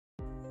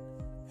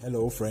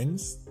Hello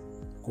friends,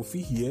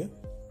 Kofi here,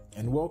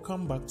 and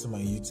welcome back to my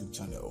YouTube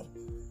channel,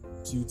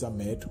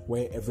 TutorMed,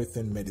 where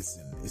everything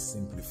medicine is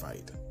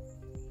simplified.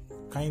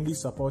 Kindly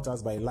support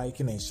us by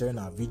liking and sharing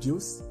our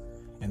videos,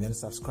 and then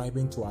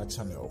subscribing to our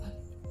channel.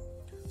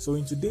 So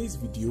in today's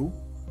video,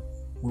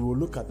 we will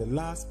look at the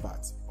last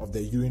part of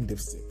the urine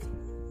dipstick.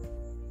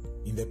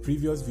 In the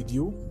previous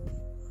video,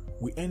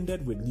 we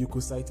ended with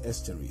leukocyte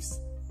esterase,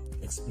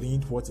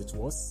 explained what it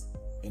was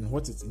and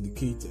what it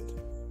indicated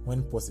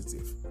when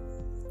positive.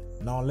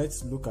 Now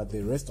let's look at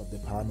the rest of the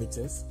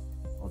parameters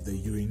of the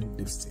urine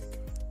dipstick.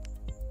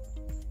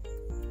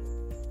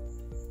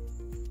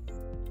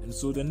 And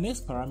so the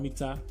next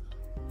parameter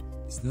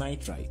is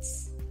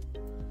nitrites.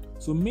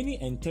 So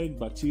many enteric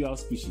bacterial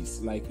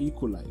species like E.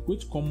 coli,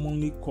 which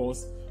commonly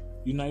cause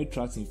urinary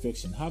tract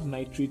infection, have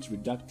nitrate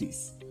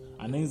reductase,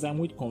 an enzyme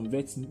which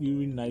converts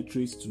urine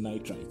nitrates to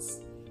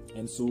nitrites.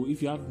 And so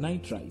if you have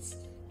nitrites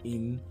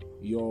in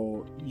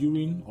your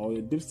urine or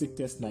your dipstick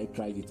test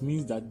nitrite, it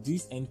means that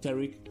these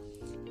enteric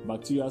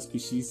bacterial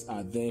species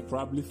are there,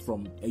 probably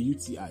from a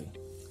UTI.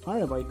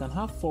 However, you can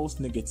have false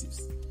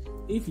negatives.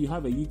 If you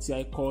have a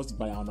UTI caused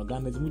by an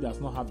organism which does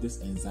not have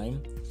this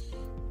enzyme,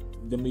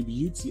 there may be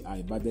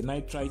UTI, but the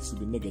nitrites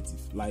will be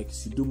negative, like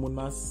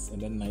Pseudomonas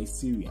and then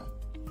Neisseria.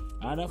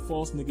 Another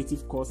false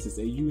negative cause is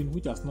a urine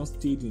which has not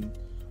stayed in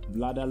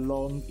bladder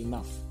long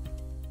enough,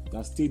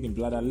 that stayed in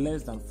bladder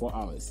less than 4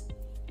 hours.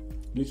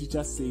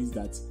 Literature says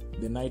that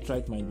the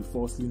nitrite might be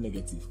falsely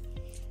negative.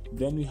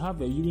 Then we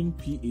have a urine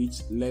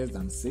pH less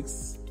than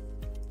 6,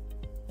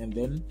 and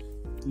then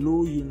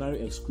low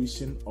urinary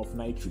excretion of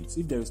nitrates.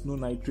 If there is no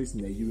nitrates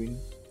in the urine,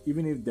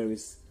 even if there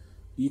is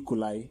E.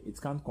 coli,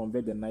 it can't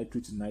convert the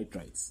nitrate to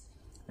nitrites.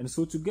 And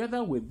so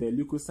together with the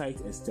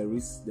leukocyte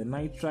esterase, the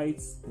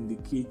nitrites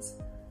indicate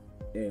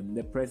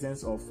the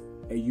presence of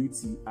a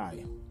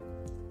UTI.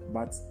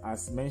 But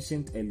as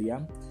mentioned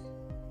earlier,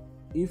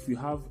 if you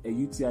have a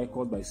UTI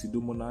caused by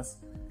Pseudomonas,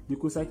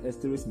 leukocyte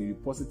esterase may be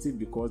positive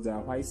because there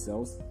are white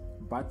cells,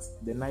 but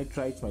the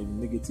nitrite might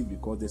be negative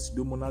because the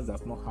Pseudomonas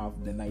does not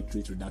have the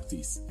nitrate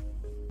reductase.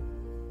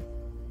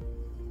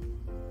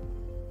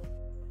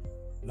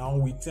 Now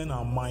we turn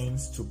our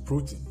minds to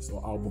proteins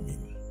or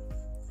albumin.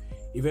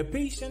 If a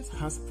patient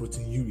has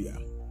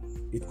proteinuria,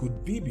 it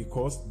could be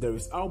because there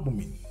is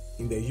albumin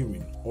in the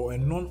urine or a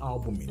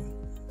non-albumin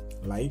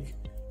like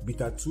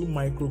beta-2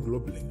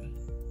 microglobulin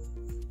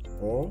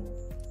or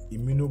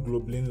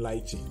immunoglobulin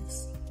light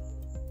chains.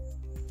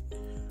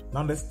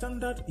 Now the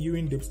standard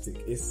urine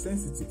dipstick is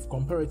sensitive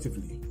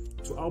comparatively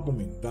to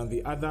albumin than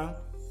the other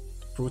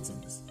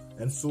proteins,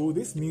 and so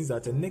this means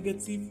that a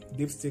negative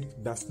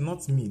dipstick does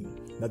not mean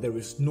that there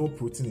is no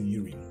protein in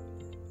urine.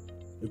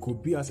 It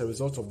could be as a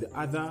result of the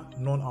other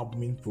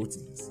non-albumin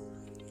proteins.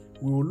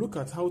 We will look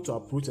at how to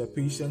approach a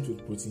patient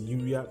with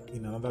proteinuria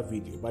in another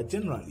video, but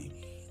generally,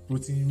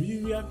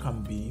 proteinuria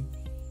can be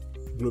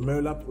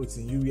glomerular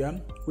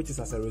proteinuria, which is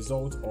as a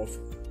result of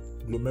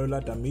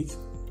glomerular damage.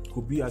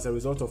 Could be as a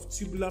result of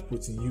tubular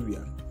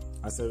proteinuria,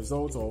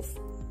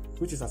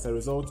 which is as a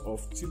result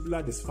of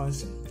tubular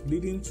dysfunction,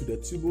 leading to the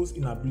tubule's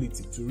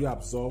inability to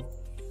reabsorb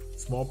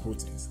small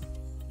proteins.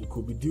 It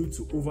could be due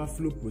to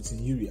overflow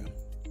proteinuria,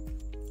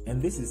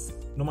 and this is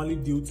normally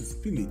due to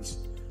spillage.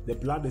 The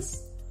blood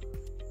is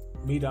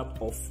made up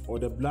of, or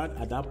the blood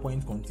at that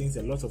point contains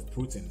a lot of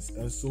proteins,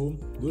 and so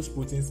those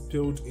proteins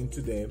spilled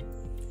into the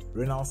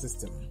renal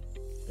system.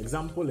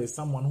 Example is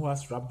someone who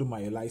has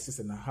rhabdomyolysis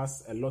and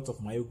has a lot of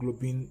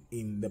myoglobin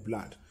in the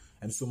blood,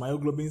 and so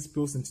myoglobin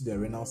spills into the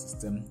renal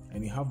system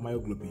and you have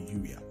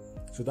myoglobinuria.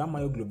 So that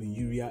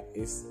myoglobinuria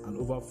is an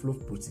overflow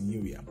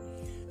proteinuria.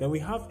 Then we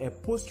have a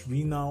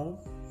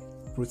post-renal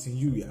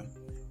proteinuria,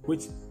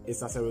 which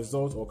is as a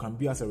result or can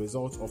be as a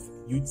result of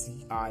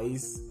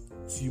UTIs,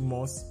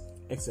 tumors,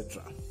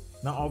 etc.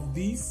 Now of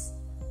these,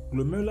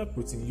 glomerular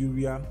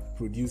proteinuria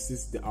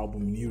produces the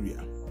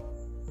albuminuria.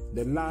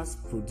 The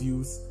last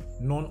produce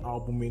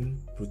non-albumin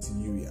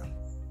proteinuria.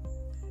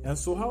 And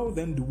so how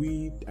then do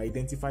we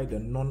identify the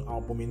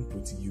non-albumin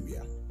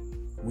proteinuria?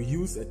 We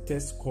use a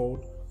test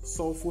called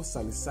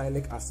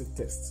sulfosalicylic acid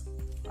test,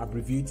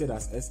 abbreviated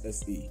as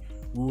SSA.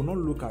 We will not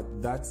look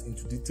at that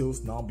into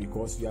details now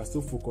because we are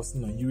still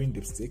focusing on urine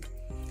dipstick.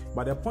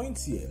 But the point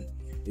here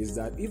is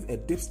that if a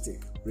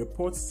dipstick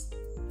reports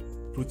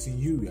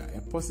proteinuria,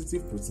 a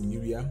positive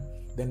proteinuria,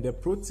 then the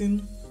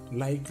protein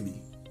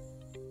likely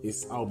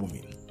is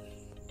albumin.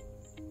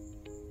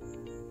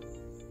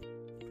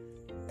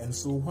 And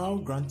so while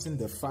granting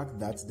the fact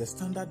that the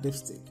standard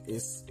dipstick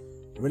is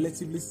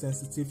relatively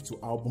sensitive to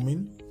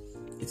albumin,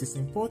 it is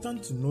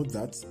important to note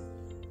that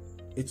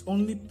it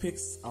only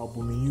picks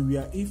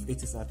albuminuria if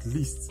it is at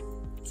least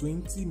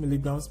 20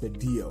 milligrams per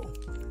dl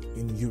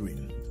in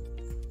urine.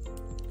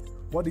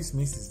 What this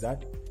means is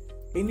that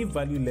any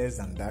value less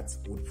than that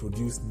would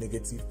produce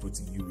negative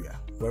proteinuria,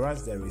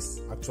 whereas there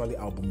is actually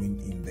albumin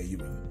in the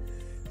urine.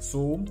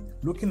 So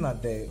looking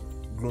at the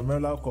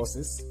glomerular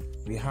causes,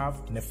 we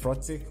have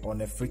nephrotic or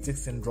nephritic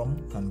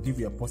syndrome, can give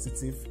you a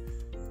positive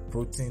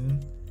protein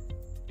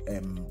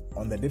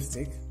on the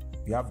dipstick.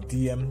 We you have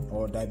DM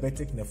or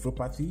diabetic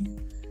nephropathy,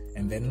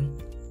 and then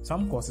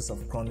some causes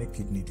of chronic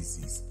kidney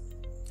disease.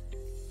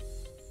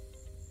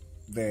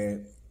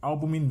 The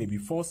albumin may be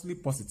falsely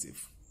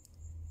positive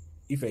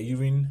if a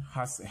urine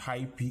has a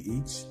high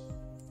pH,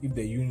 if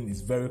the urine is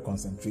very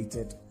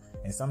concentrated,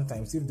 and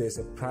sometimes if there's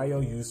a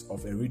prior use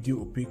of a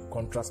radio-opaque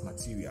contrast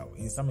material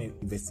in some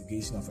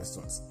investigation of a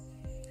sort.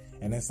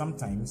 And then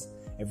sometimes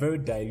a very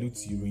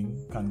dilute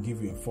urine can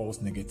give you a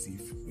false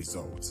negative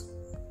result.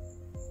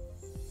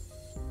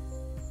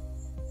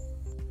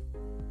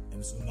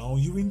 And so now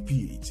urine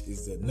pH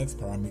is the next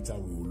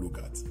parameter we will look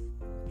at.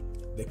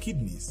 The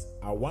kidneys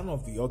are one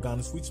of the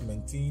organs which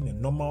maintain a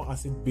normal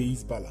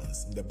acid-base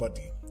balance in the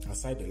body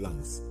aside the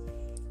lungs.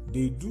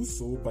 They do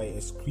so by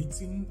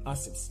excreting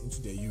acids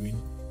into the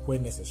urine where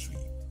necessary.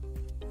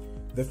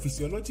 The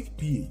physiologic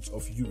pH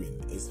of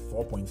urine is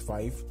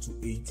 4.5 to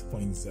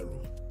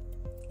 8.0,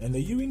 and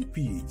the urine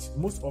pH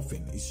most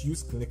often is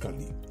used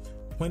clinically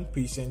when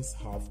patients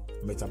have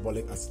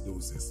metabolic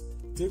acidosis.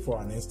 Take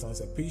for an instance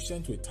a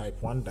patient with type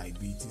 1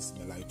 diabetes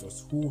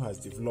mellitus who has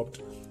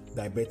developed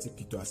diabetic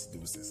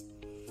ketoacidosis.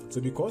 So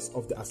because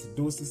of the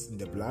acidosis in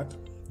the blood,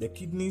 the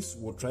kidneys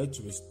will try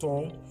to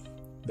restore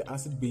the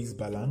acid-base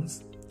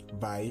balance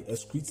by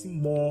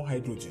excreting more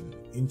hydrogen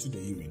into the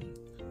urine.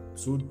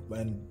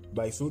 And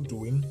by so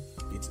doing,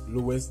 it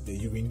lowers the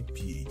urine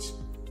pH.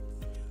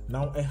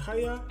 Now, a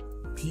higher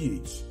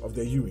pH of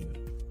the urine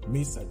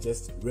may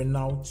suggest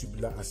renal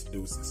tubular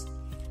acidosis.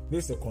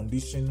 This is a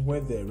condition where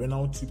the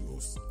renal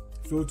tubules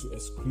fail to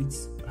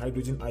excrete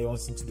hydrogen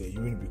ions into the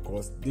urine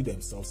because they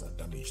themselves are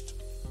damaged.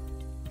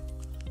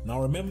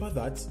 Now remember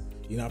that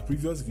in our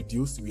previous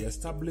videos we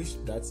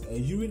established that a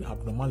urine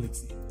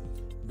abnormality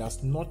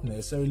does not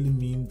necessarily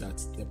mean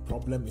that the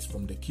problem is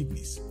from the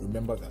kidneys.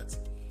 Remember that.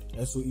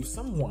 And so if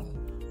someone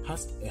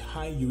has a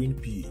high urine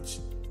pH,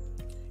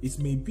 it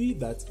may be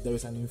that there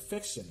is an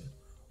infection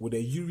with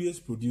a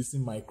urease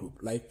producing microbe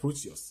like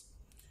Proteus.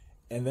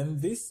 And then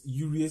this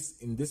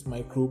urease in this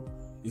microbe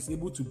is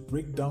able to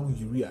break down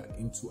urea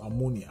into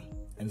ammonia.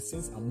 And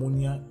since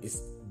ammonia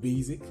is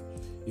basic,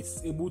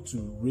 it's able to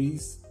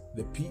raise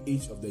the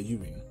pH of the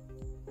urine,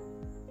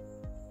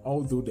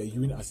 although the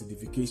urine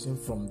acidification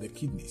from the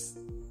kidneys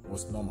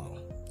was normal.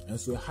 And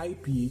so a high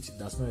pH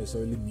does not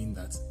necessarily mean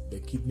that the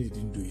kidney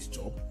didn't do its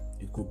job.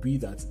 It could be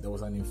that there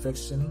was an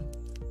infection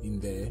in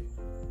the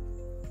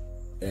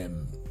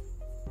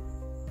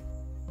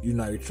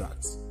urinary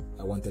tract,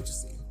 I wanted to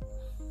say.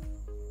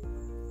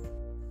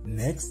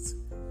 Next,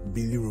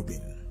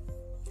 bilirubin.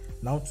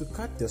 Now, to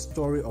cut the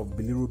story of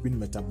bilirubin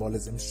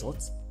metabolism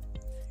short,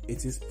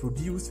 it is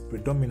produced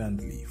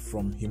predominantly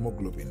from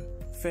hemoglobin,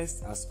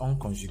 first as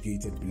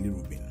unconjugated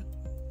bilirubin,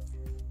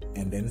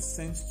 and then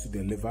sent to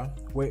the liver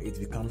where it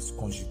becomes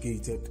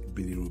conjugated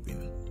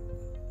bilirubin.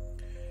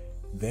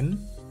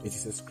 Then it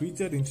is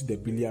excreted into the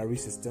biliary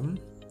system,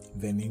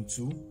 then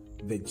into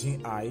the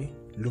GI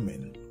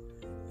lumen,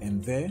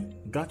 and there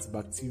gut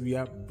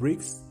bacteria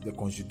breaks the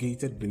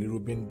conjugated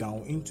bilirubin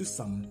down into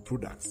some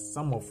products,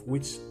 some of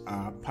which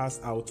are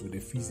passed out with the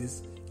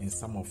feces and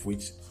some of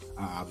which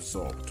are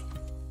absorbed.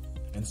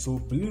 And so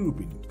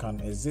bilirubin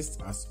can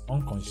exist as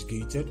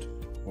unconjugated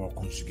or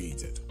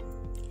conjugated.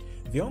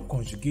 The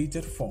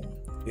unconjugated form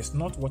is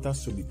not water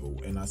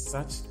soluble, and as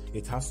such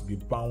it has to be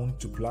bound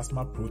to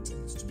plasma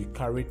proteins to be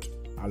carried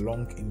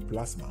along in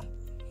plasma.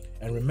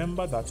 And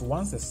remember that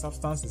once a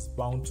substance is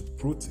bound to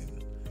protein,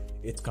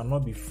 it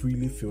cannot be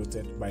freely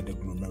filtered by the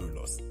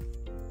glomerulus.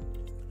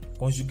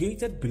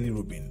 Conjugated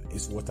bilirubin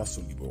is water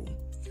soluble,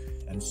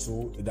 and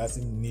so it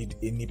doesn't need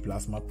any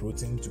plasma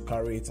protein to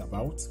carry it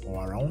about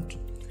or around,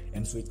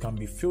 and so it can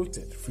be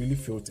filtered, freely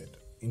filtered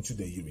into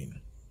the urine.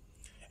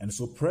 And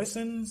so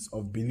presence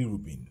of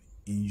bilirubin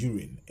in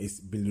urine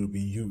is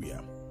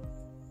bilirubinuria,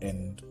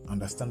 and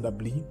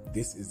understandably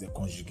this is the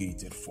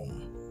conjugated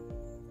form.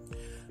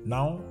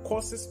 Now,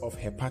 causes of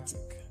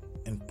hepatic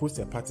and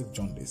post-hepatic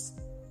jaundice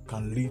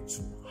can lead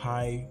to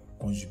high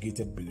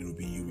conjugated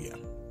bilirubinuria,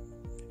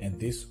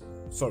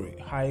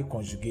 high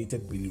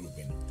conjugated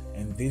bilirubin,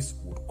 and this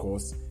would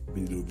cause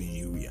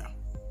bilirubinuria.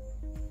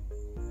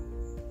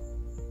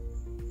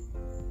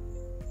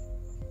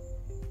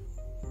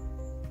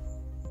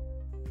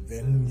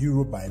 Then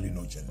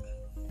urobilinogen.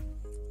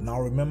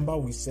 Now remember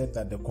we said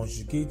that the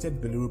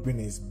conjugated bilirubin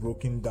is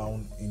broken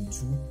down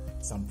into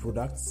some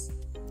products.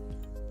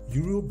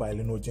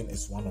 Urobilinogen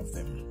is one of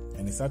them,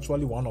 and it's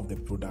actually one of the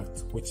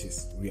products which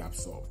is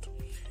reabsorbed.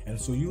 And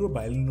so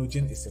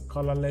urobilinogen is a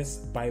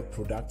colorless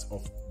byproduct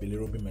of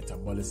bilirubin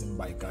metabolism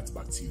by gut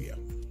bacteria.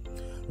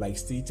 Like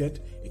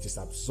stated, it is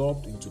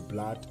absorbed into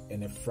blood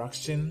and a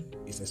fraction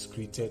is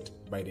excreted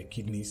by the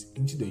kidneys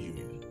into the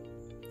urine.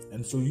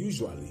 And so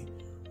usually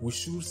we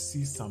should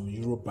see some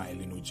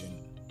urobilinogen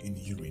in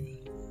urine.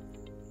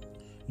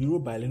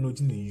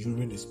 Urobilinogen in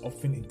urine is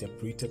often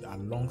interpreted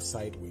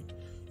alongside with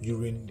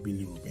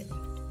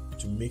urinebilirubin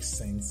to make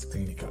sense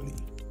clinically.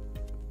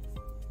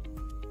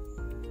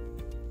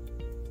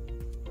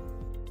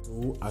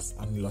 So as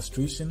an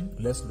illustration,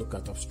 let's look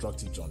at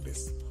obstructive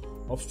jaundice.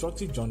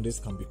 Obstructive jaundice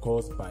can be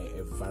caused by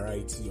a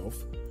variety of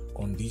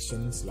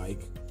conditions like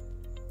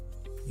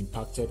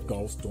impacted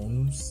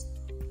gallstones,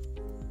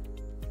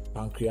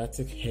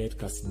 pancreatic head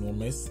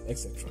carcinomas,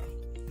 etc.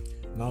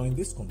 Now, in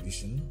this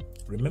condition,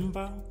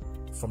 remember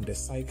from the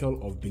cycle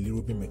of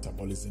bilirubin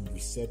metabolism, we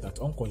said that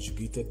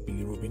unconjugated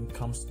bilirubin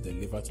comes to the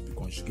liver to be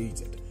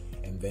conjugated,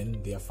 and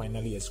then they are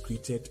finally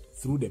excreted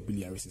through the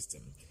biliary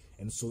system.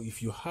 And so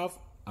if you have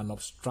an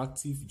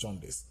obstructive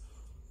jaundice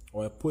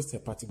or a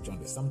post-hepatic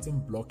jaundice, something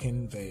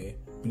blocking the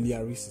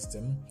biliary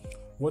system,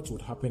 what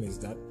would happen is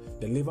that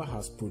the liver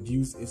has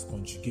produced its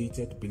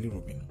conjugated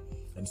bilirubin,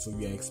 and so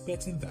we are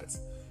expecting that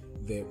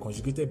the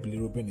conjugated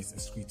bilirubin is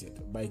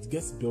excreted, but it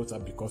gets built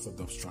up because of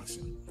the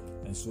obstruction,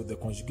 and so the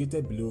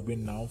conjugated bilirubin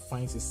now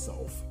finds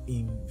itself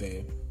in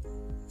the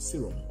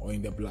serum or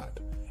in the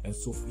blood, and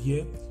so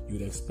here you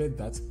would expect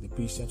that the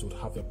patient would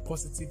have a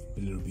positive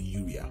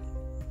bilirubinuria.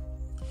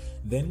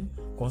 Then,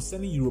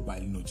 concerning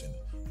urobilinogen,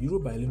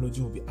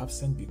 urobilinogen will be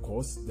absent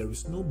because there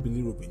is no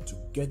bilirubin to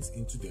get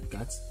into the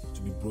gut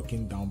to be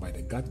broken down by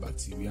the gut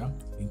bacteria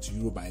into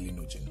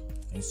urobilinogen,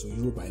 and so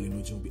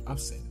urobilinogen will be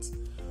absent.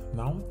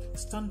 Now,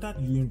 standard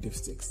urine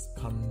dipsticks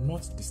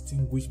cannot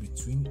distinguish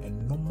between a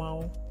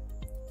normal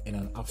and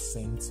an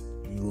absent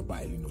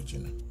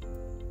urobilinogen.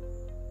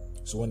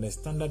 So when a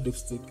standard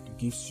dipstick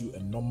gives you a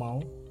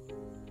normal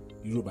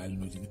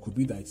urobilinogen, it could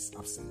be that it's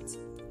absent.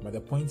 But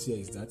the point here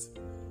is that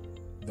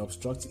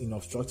in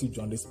obstructive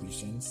jaundice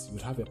patients, you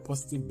would have a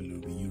positive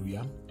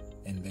bilirubinuria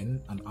and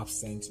then an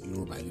absent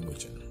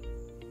urobilinogen.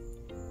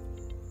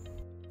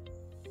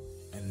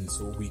 And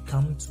so we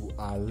come to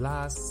our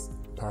last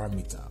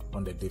parameter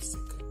on the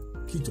dipstick,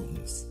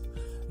 ketones.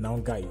 Now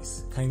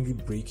guys, kindly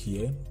break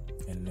here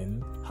and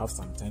then have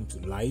some time to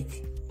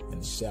like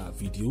and share our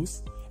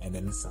videos, and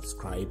then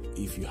subscribe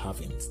if you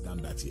haven't done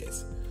that yet.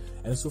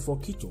 And so for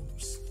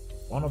ketones,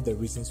 one of the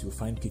reasons you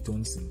find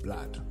ketones in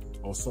blood,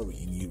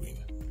 in urine,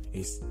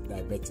 is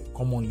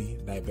commonly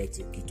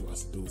diabetic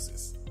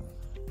ketoacidosis.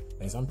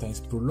 And sometimes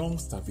prolonged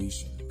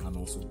starvation can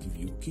also give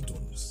you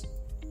ketones.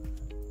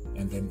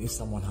 And then if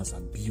someone has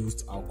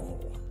abused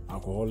alcohol,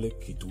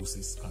 alcoholic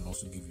ketosis can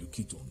also give you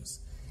ketones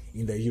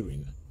in the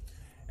urine.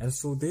 And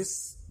so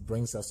this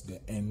brings us to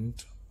the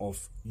end of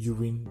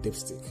urine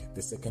dipstick,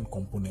 the second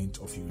component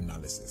of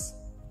urinalysis.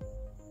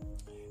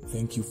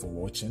 Thank you for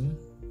watching,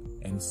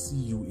 and see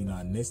you in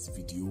our next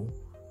video,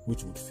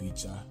 which would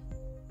feature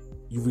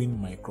urine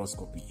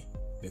microscopy,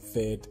 the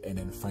third and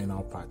then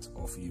final part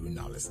of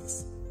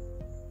urinalysis.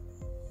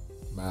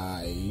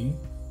 Bye.